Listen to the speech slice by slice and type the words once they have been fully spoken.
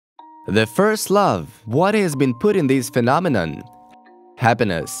The first love. What has been put in this phenomenon?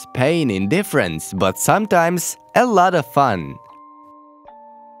 Happiness, pain, indifference, but sometimes a lot of fun.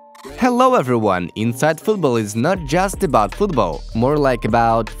 Hello everyone! Inside Football is not just about football, more like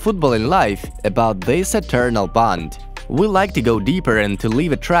about football in life, about this eternal bond. We like to go deeper and to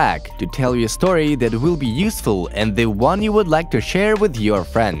leave a track, to tell you a story that will be useful and the one you would like to share with your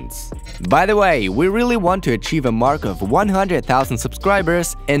friends. By the way, we really want to achieve a mark of 100,000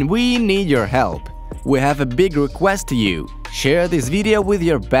 subscribers and we need your help. We have a big request to you. Share this video with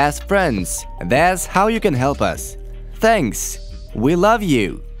your best friends. That's how you can help us. Thanks! We love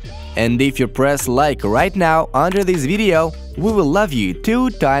you! And if you press like right now under this video, we will love you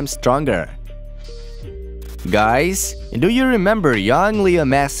 2 times stronger. Guys, do you remember young Leo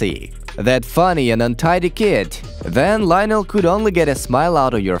Messi? That funny and untidy kid? Then Lionel could only get a smile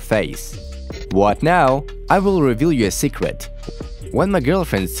out of your face. What now? I will reveal you a secret. When my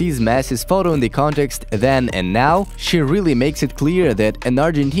girlfriend sees Messi's photo in the context then and now, she really makes it clear that an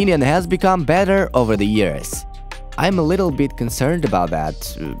Argentinian has become better over the years. I'm a little bit concerned about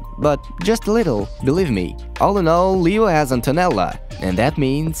that, but just a little, believe me. All in all, Leo has Antonella, and that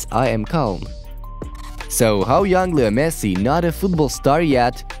means I am calm. So how young Leo Messi, not a football star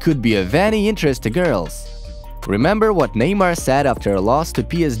yet, could be of any interest to girls? Remember what Neymar said after a loss to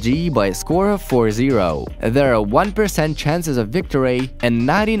PSG by a score of 4-0. There are 1% chances of victory and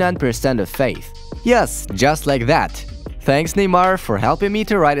 99% of faith. Yes, just like that. Thanks Neymar for helping me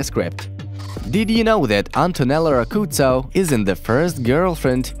to write a script. Did you know that Antonella isn't the first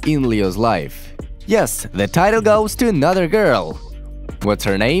girlfriend in Leo's life? Yes, the title goes to another girl. What's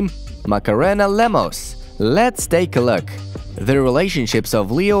her name? Macarena Lemos. Let's take a look. The relationships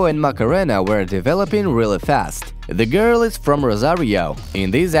of Leo and Macarena were developing really fast. The girl is from Rosario. In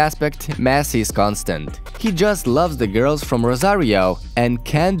this aspect, Messi is constant. He just loves the girls from Rosario and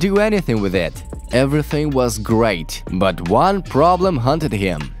can't do anything with it. Everything was great, but one problem haunted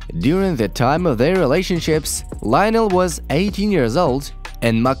him. During the time of their relationships, Lionel was 18 years old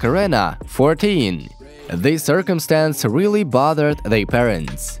and Macarena 14. This circumstance really bothered their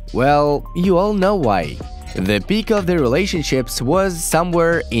parents. Well, you all know why. The peak of their relationships was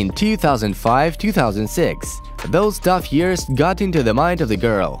somewhere in 2005-2006. Those tough years got into the mind of the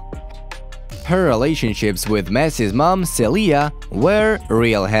girl. Her relationships with Messi's mom, Celia, were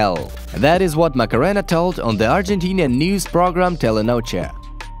real hell. That is what Macarena told on the Argentinian news program Telenoche.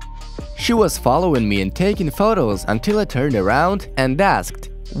 She was following me and taking photos until I turned around and asked,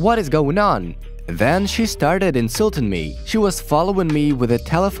 "What is going on?" Then she started insulting me. She was following me with a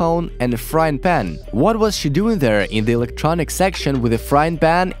telephone and a frying pan. What was she doing there in the electronic section with a frying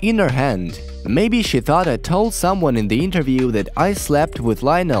pan in her hand? Maybe she thought I told someone in the interview that I slept with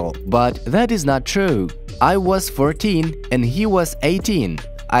Lionel, but that is not true. I was 14 and he was 18.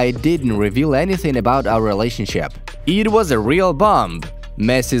 I didn't reveal anything about our relationship. It was a real bomb.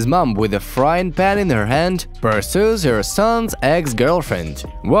 Messi's mom, with a frying pan in her hand, pursues her son's ex-girlfriend.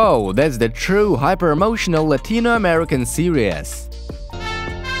 Whoa, that's the true hyper-emotional Latino-American series.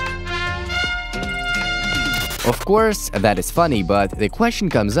 Of course, that is funny, but the question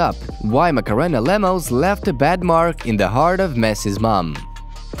comes up, why Macarena Lemos left a bad mark in the heart of Messi's mom?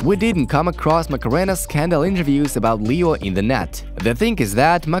 We didn't come across Macarena's scandal interviews about Leo in the net. The thing is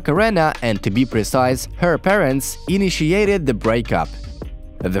that Macarena, and to be precise, her parents, initiated the breakup.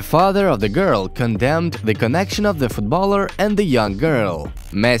 The father of the girl condemned the connection of the footballer and the young girl.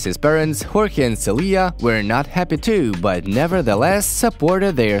 Messi's parents, Jorge and Celia, were not happy too, but nevertheless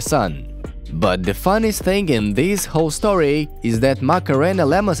supported their son. But the funniest thing in this whole story is that Macarena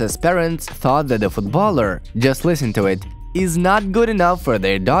Lemos's parents thought that the footballer, just listen to it, is not good enough for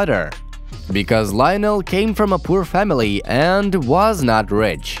their daughter. Because Lionel came from a poor family and was not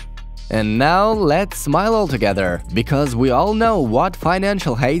rich. And now let's smile all together, because we all know what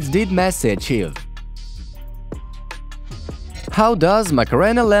financial heights did Messi achieve. How does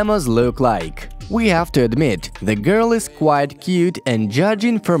Macarena Lemos look like? We have to admit, the girl is quite cute and,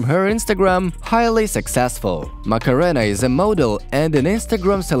 judging from her Instagram, highly successful. Macarena is a model and an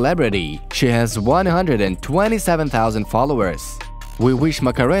Instagram celebrity. She has 127,000 followers. We wish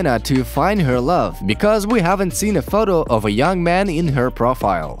Macarena to find her love, because we haven't seen a photo of a young man in her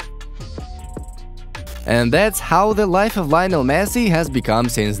profile. And that's how the life of Lionel Messi has become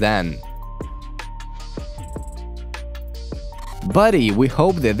since then. Buddy, we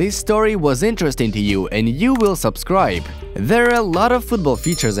hope that this story was interesting to you and you will subscribe. There are a lot of football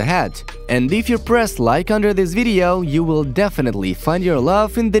features ahead. And if you press like under this video, you will definitely find your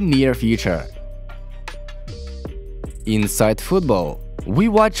love in the near future. Inside Football. We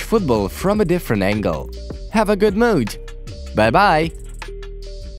watch football from a different angle. Have a good mood. Bye-bye!